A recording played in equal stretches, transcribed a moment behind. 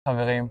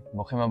חברים,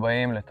 ברוכים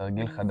הבאים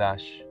לתרגיל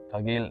חדש,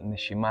 תרגיל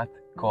נשימת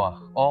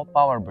כוח או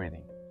power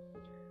breathing.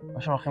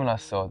 מה שאנחנו הולכים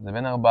לעשות זה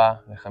בין 4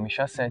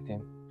 ל-5 סטים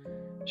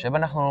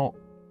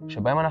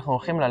שבהם אנחנו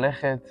הולכים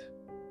ללכת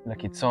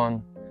לקיצון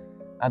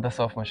עד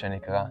הסוף, מה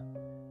שנקרא.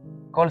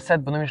 כל סט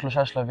בנוי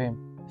מ3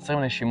 שלבים, 20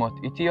 נשימות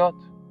איטיות,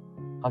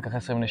 אחר כך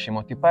 20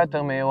 נשימות טיפה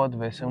יותר מהירות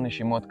ו20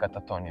 נשימות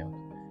קטטוניות.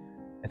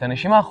 את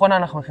הנשימה האחרונה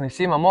אנחנו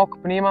מכניסים עמוק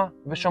פנימה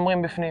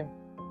ושומרים בפנים.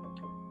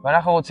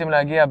 ואנחנו רוצים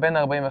להגיע בין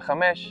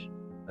 45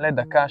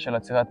 לדקה של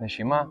עצירת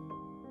נשימה.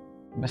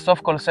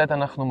 בסוף כל סט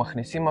אנחנו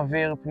מכניסים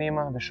אוויר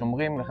פנימה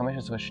ושומרים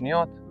ל-15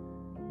 שניות,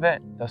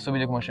 ותעשו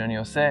בדיוק כמו שאני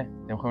עושה.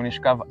 אתם יכולים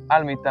לשכב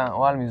על מיטה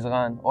או על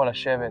מזרן או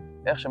לשבת,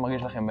 איך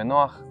שמרגיש לכם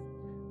בנוח,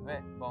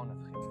 ובואו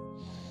נתחיל.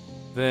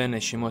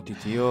 ונשימות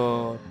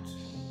איטיות,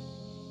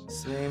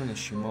 20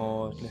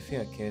 נשימות לפי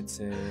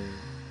הקצב,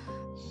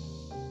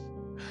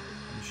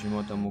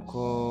 נשימות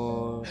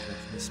עמוקות,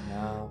 להכניס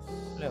מהאף,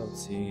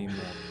 להוציא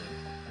מהפה.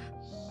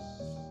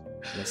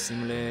 לשים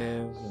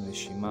לב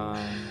לנשימה,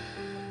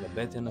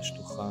 לבטן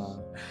השטוחה,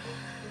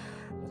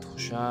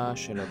 לתחושה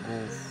של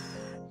הגוף,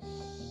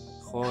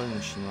 בכל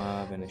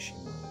נשימה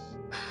ונשימה.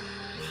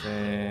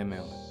 יפה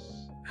מאוד.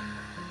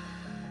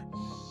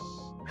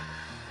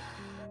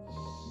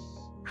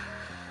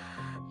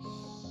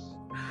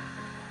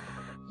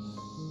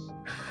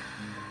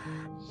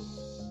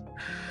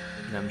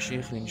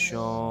 להמשיך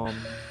לנשום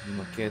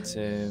עם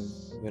הקצב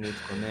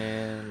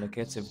ולהתכונן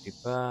לקצב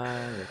טיפה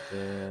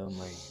יותר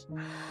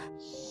מהיר.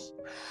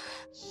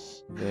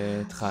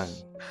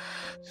 והתחלנו.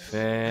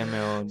 יפה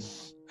מאוד.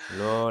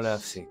 לא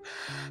להפסיק.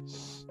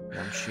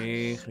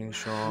 להמשיך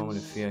לנשום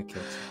לפי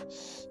הקצב.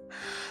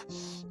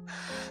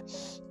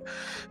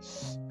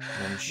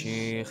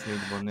 להמשיך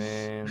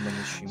להתבונן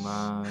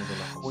בנשימה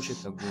ולחוש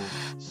את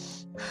הגוף.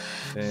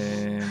 יפה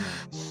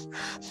מאוד.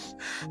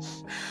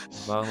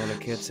 עברנו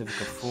לקצב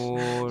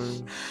כפול.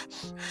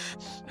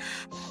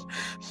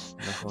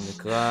 אנחנו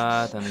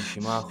לקראת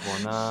הנשימה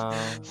האחרונה.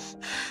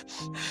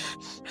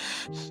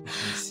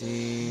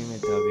 מכניסים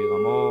את האוויר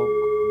עמוק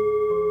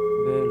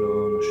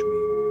ולא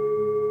נושמים.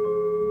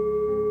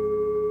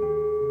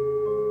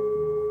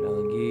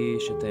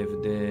 להרגיש את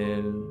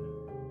ההבדל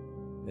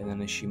בין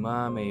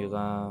הנשימה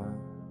המהירה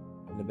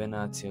לבין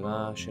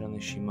העצירה של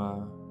הנשימה.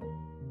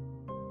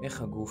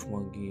 איך הגוף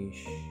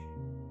מרגיש.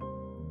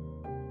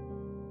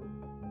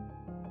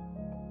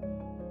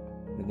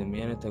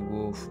 לדמיין את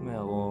הגוף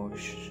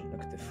מהראש,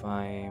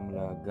 לכתפיים,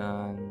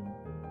 לאגן,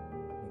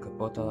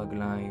 לכפות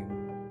הרגליים.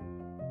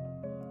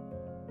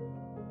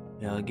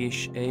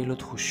 להרגיש אילו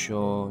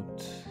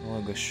תחושות או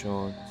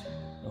רגשות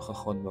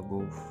נוכחות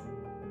בגוף.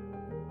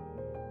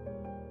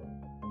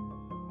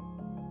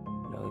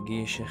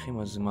 להרגיש איך עם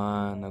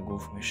הזמן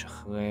הגוף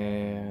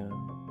משחרר.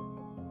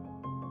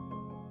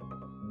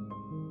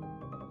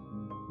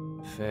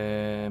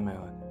 יפה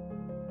מאוד.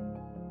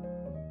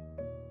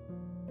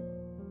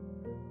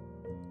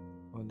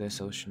 עוד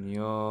 10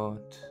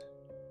 שניות.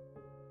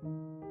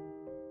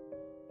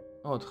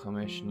 עוד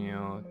 5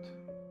 שניות.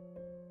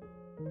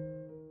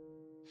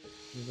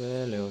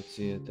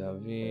 ולהוציא את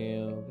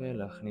האוויר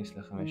ולהכניס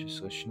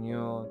ל-15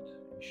 שניות.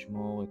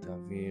 לשמור את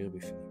האוויר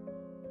בפנים.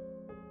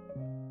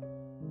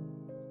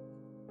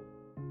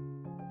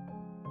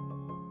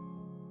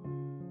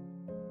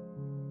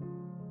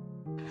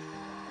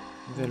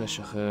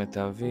 ולשחרר את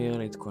האוויר,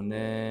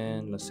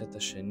 להתכונן לסט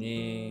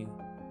השני.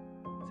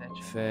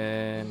 יפה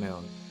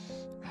מאוד.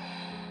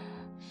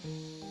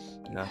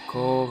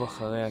 לעקוב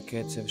אחרי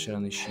הקצב של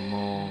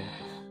הנשימות,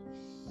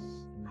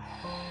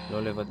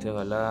 לא לוותר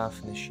על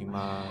אף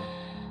נשימה,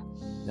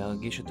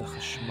 להרגיש את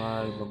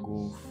החשמל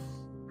בגוף,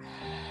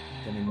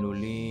 את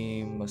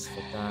הנמלולים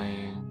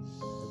בשפתיים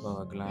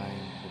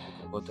וברגליים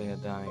ובכפות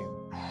הידיים,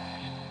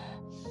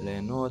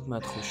 ליהנות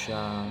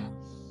מהתחושה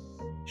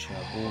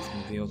שהגוף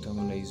מביא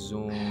אותנו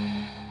לאיזון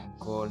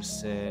כל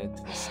סט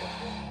וסט.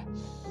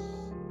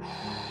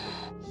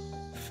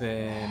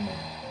 יפה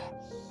מאוד.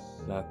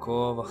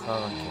 לעקוב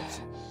אחר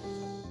הקצב.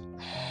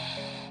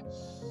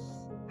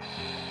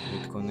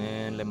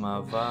 להתכונן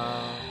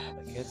למעבר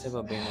לקצב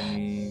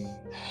הבינוני.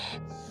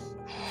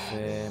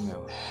 יפה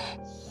מאוד.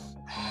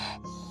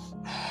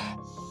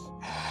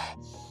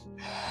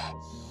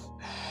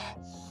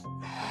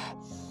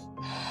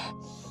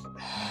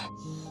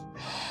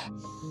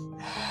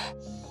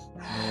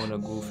 תנו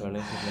לגוף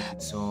ללכת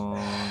לקיצון.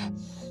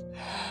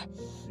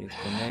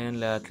 להתכונן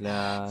לאט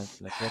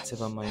לאט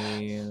לקצב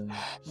המהיר.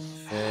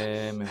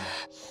 יפה מאוד.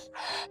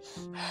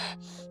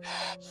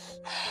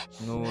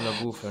 תנו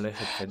לגוף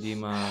ללכת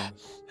קדימה.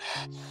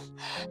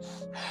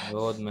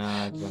 ועוד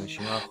מעט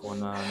בנשימה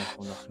האחרונה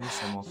אנחנו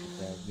נכניס עמוק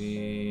את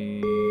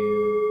האוויר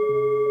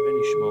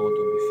ונשמור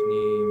אותו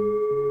בפנים.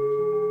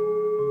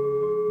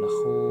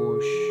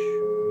 לחוש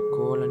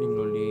בכל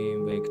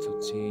הנמלולים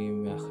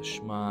והקצוצים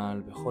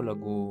והחשמל בכל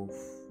הגוף.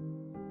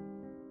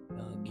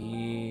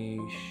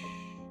 להרגיש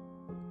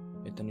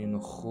את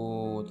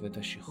הנינוחות ואת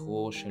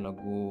השחרור של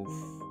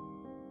הגוף.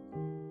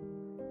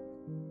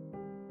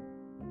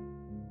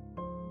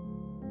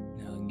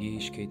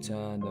 להרגיש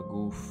כיצד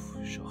הגוף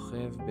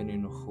שוכב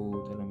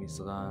בנינוחות על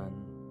המזרן,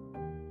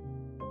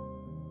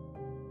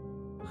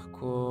 אך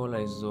כל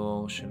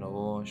האזור של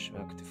הראש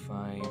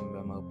והכתפיים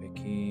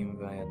והמרפקים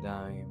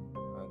והידיים,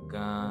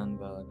 האגן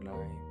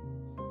והרגליים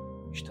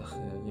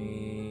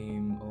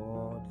משתחררים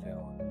עוד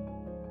ועוד.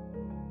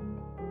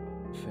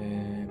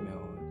 יפה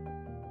מאוד.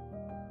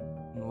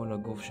 תנו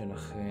לגוף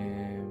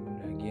שלכם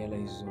להגיע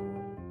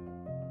לאיזון.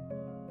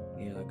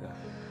 להירגע.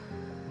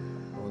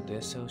 עוד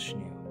 10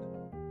 שניות.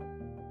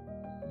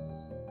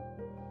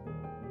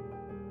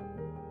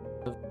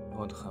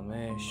 עוד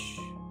 5.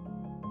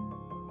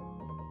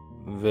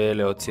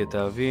 ולהוציא את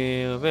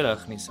האוויר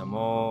ולהכניס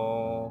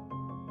עמוק.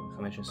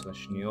 15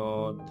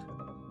 שניות.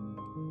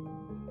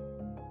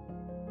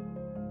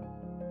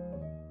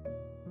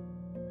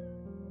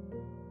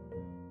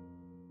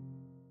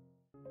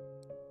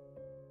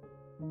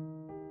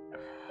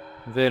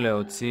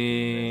 ולהוציא,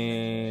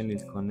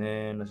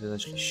 להתכונן לצד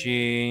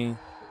השלישי.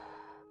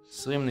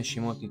 20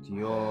 נשימות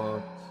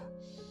איטיות.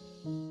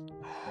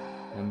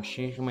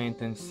 נמשיך עם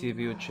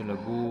האינטנסיביות של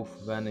הגוף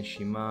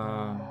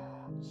והנשימה.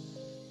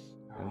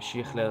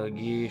 נמשיך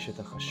להרגיש את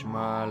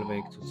החשמל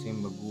והקצוצים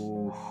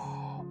בגוף.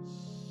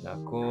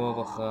 לעקוב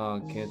אחר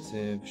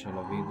הקצב של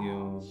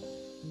הוידאו.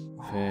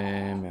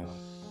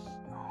 ומאוד.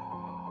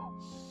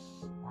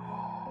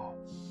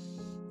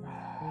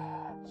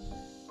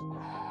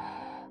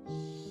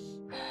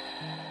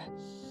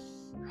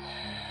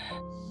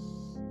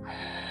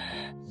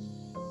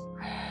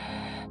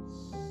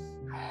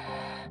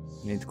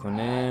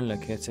 להתכונן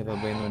לקצב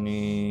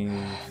הבינוני,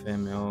 יפה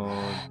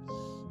מאוד.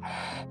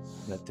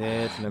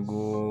 לתת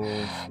לגוף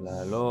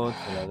לעלות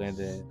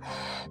ולרדת.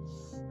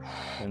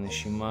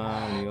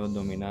 לנשימה להיות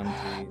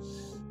דומיננטית.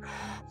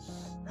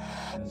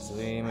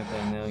 נזרים את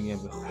האנרגיה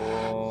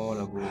בכל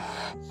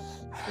הגוף,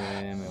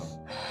 יפה מאוד.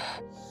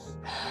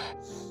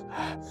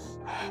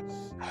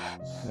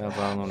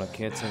 ועברנו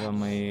לקצב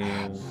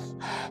המהיר.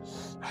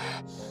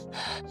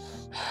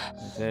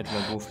 לתת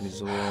לגוף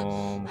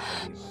לזרום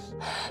קדימה.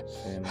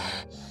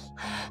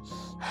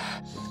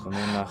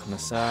 להתכונן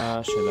להכנסה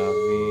של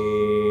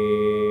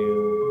האוויר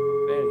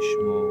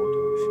ולשמור אותו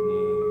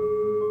בפנים.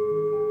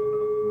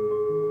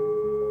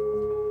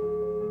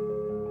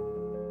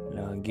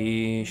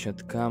 להרגיש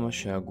עד כמה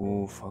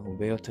שהגוף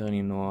הרבה יותר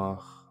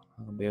נינוח,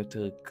 הרבה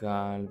יותר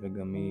קל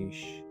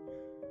וגמיש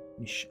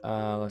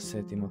משאר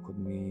הסטים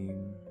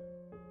הקודמים.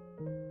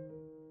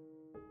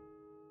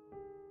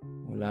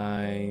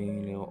 אולי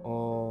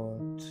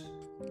לראות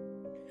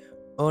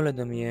או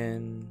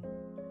לדמיין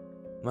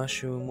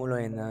משהו מול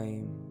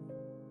העיניים,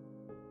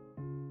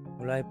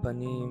 אולי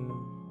פנים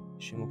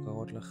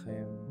שמוכרות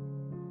לכם,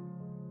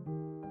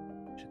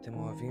 שאתם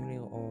אוהבים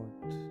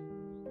לראות,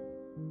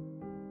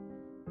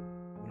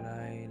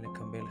 אולי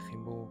לקבל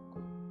חיבוק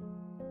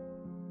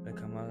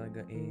לכמה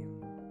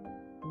רגעים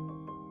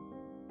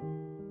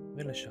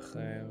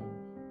ולשחרר.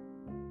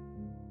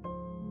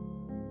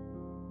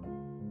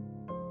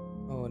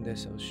 עוד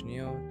 10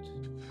 שניות.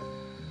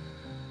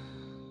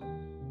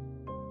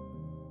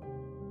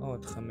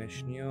 עוד 5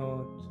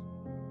 שניות.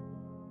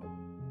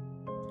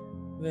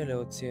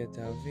 ולהוציא את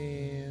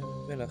האוויר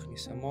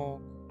ולהכניס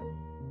עמוק.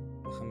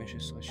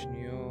 15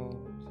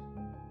 שניות.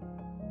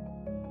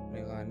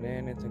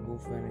 לרענן את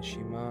הגוף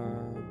והנשימה.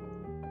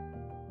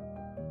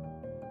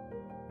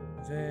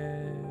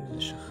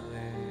 ולשחרר.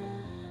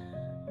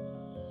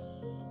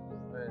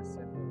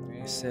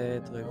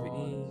 סט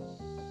רביעי.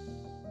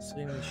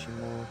 20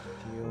 נשימות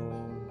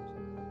איטיות.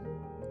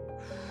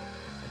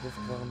 הגוף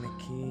כבר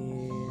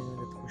מכיר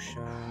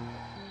לתחושה,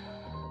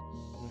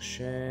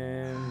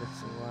 נושם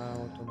בצורה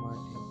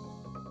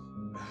אוטומטית.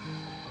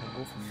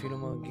 הגוף אפילו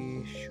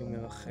מרגיש שהוא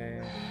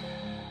מרחב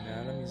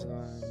מעל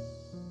המזרן.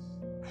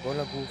 כל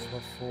הגוף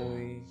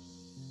רפוי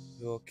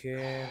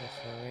ועוקב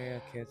אחרי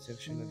הקצב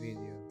של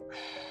הוידאו.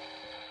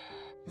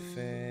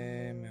 יפה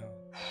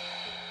מאוד.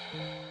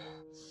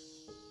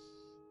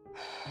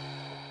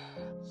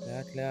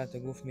 לאט לאט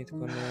הגוף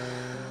מתכונן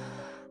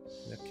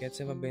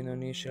לקצב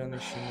הבינוני של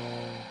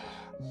הנשימות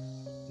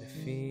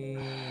לפי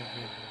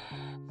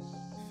הוידאו.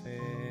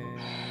 יפה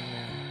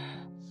מאוד.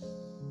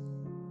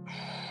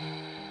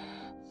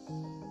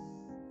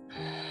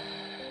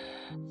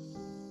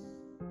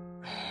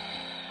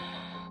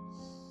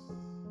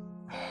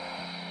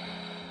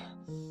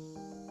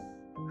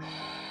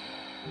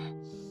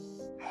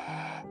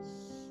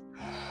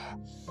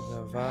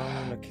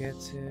 ועברנו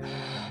לקצב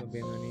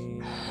הבינוני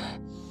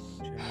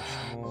של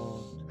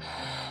נשימות.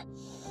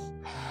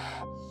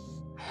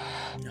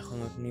 אנחנו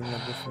נותנים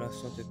לגוף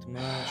לעשות את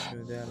מה שהוא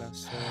יודע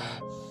לעשות,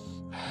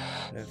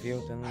 להביא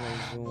אותנו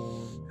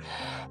לאיזון.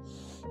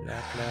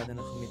 לאט לאט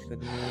אנחנו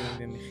מתקדמים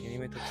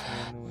ומכינים את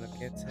עצמנו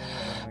לקצב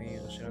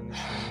המהיר של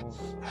הנשימות.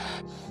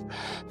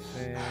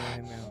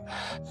 ומאוד.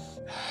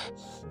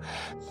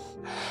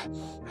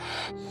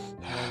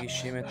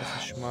 מרגישים את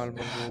החשמל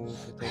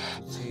בגוף, את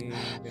ההקצוצים,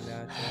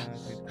 ולאט לאט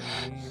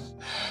מתקדמים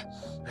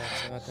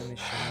לעצירת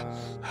הנשימה.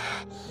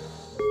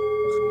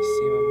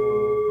 מכניסים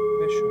עמוק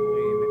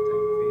ושומרים את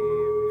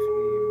האוויר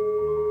בפנים.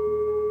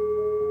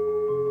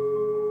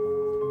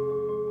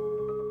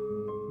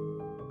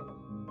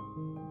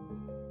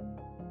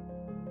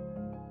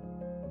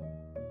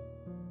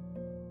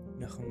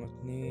 אנחנו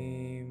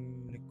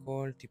נותנים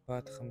לכל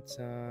טיפת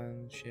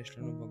חמצן שיש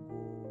לנו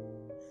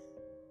בגוף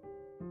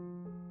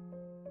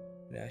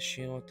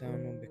להשאיר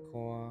אותנו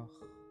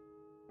בכוח,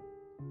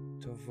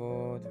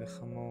 טובות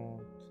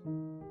וחמות.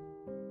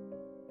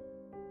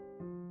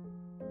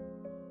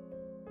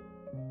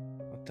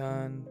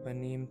 אותן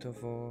פנים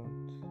טובות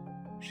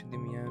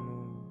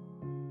שדמיינו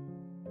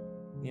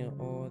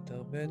נראות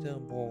הרבה יותר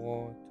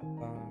ברורות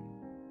הפעם.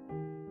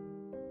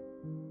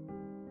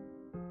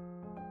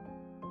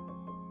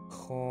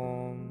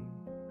 חום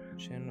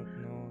שהן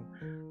נותנות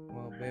הוא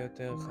הרבה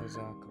יותר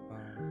חזק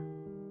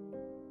הפעם.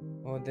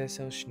 עוד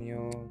 10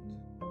 שניות.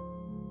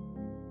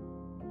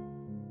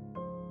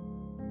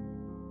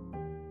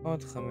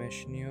 עוד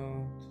 5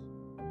 שניות.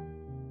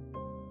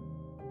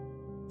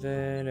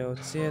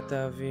 ולהוציא את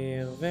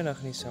האוויר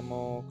ולהכניס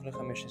עמוק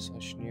ל-15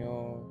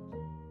 שניות.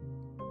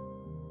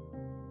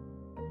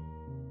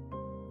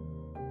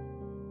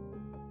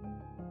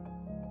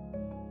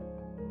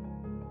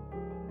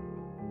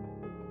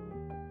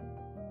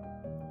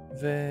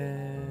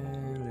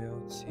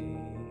 ולהוציא.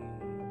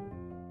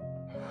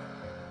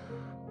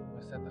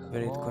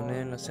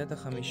 ולהתכונן לסט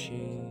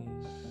החמישי.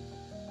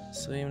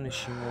 20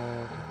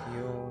 נשימות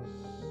איטיות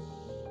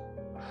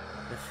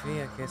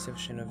לפי הקצב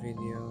של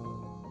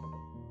הוידאו.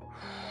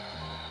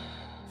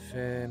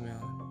 יפה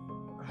מאוד.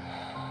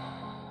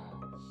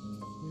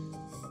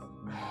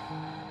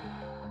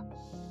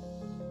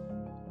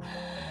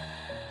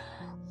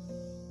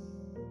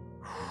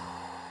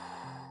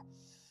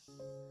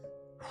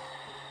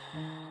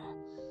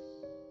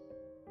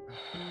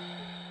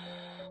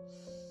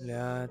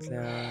 לאט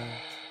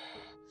לאט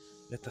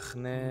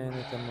לתכנן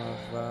את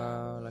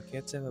המעבר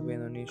לקצב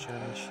הבינוני של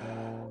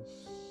הנשימות,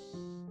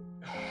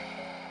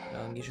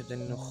 להרגיש את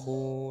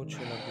הנינוחות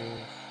של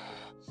הגוף.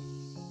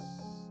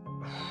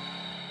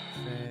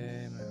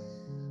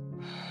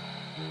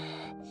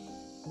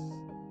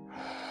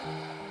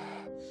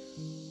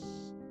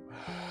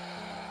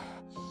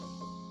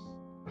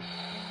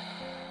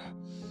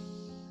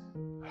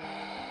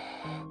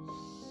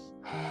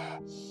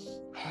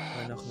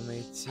 ואנחנו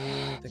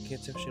מאיצים את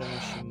הקצב של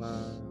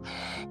הנשימה.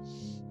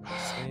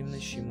 20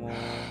 נשימות.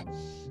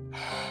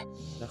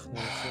 אנחנו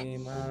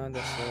הולכים עד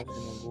הסוף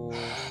עם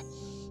הגוף.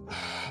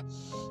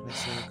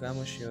 נשים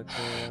כמה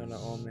שיותר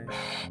לעומק.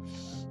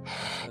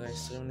 אחרי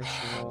 20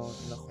 נשימות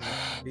אנחנו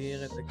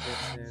נגביר את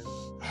הקצב.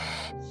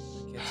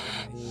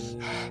 הקצב מהיר.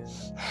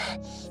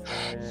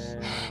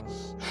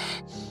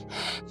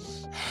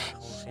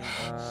 אנחנו הולכים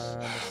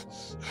עד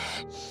הסוף.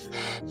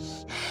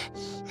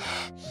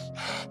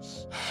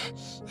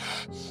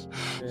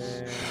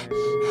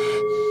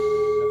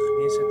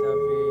 ולהכניס את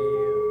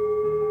האוויר.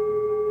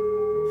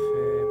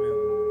 יפה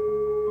מאוד.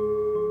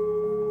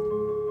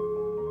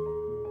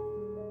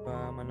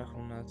 פעם אנחנו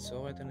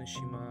נעצור את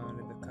הנשימה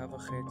לדקה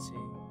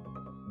וחצי.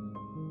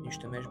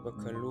 נשתמש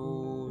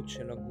בקלות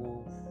של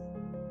הגוף,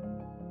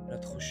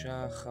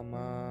 לתחושה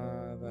החמה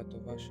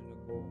והטובה של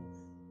הגוף,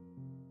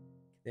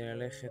 כדי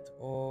ללכת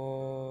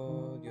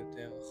עוד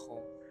יותר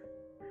רחוק.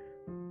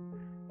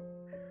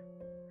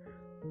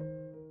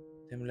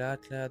 אתם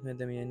לאט לאט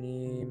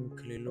מדמיינים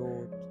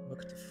כלילות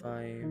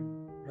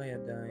בכתפיים,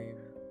 בידיים,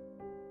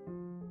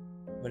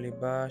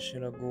 בליבה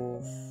של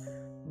הגוף,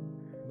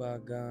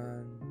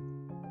 באגן,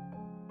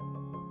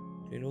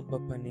 כלילות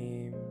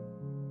בפנים,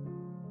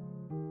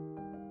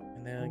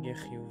 אנרגיה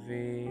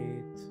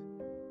חיובית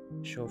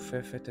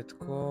שאופפת את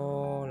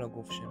כל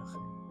הגוף שלכם.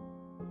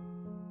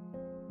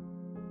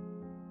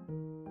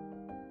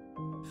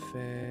 יפה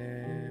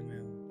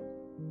מאוד.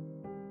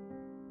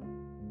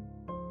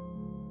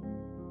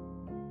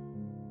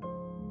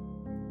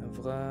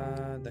 עברה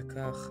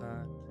דקה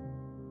אחת,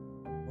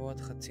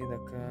 עוד חצי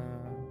דקה.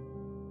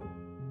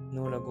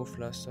 תנו לגוף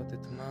לעשות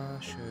את מה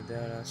שהוא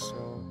יודע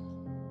לעשות,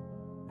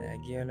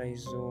 להגיע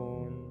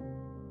לאיזון,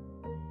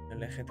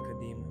 ללכת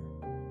קדימה.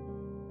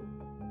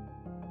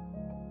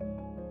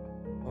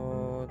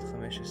 עוד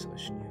 15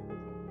 שניות.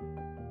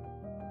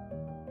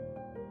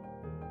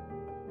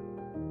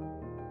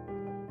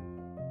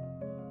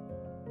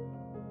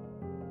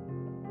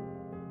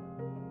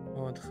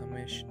 עוד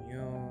 5 שניות.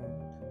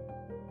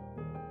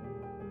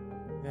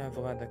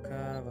 ועברה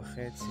דקה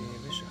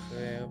וחצי,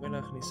 לשחרר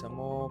ולהכניס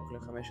עמוק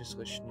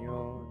ל-15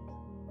 שניות.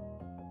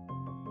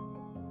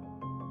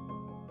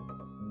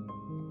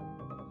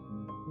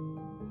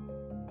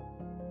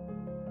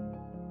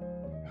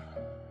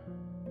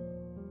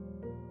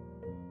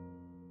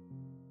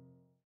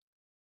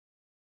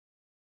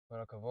 כל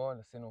הכבוד,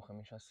 עשינו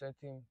 5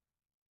 סטים,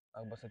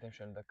 4 סטים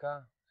של דקה,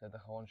 סט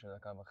אחרון של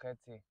דקה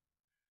וחצי.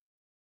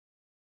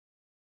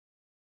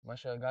 מה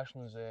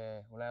שהרגשנו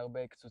זה אולי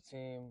הרבה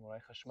קצוצים, אולי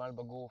חשמל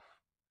בגוף.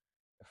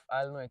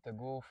 הפעלנו את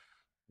הגוף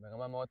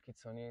ברמה מאוד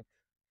קיצונית.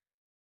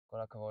 כל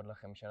הכבוד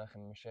לכם, שיהיה לכם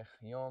המשך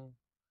יום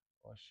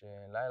או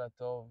לילה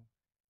טוב,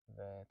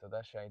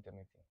 ותודה שהייתם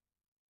איתי.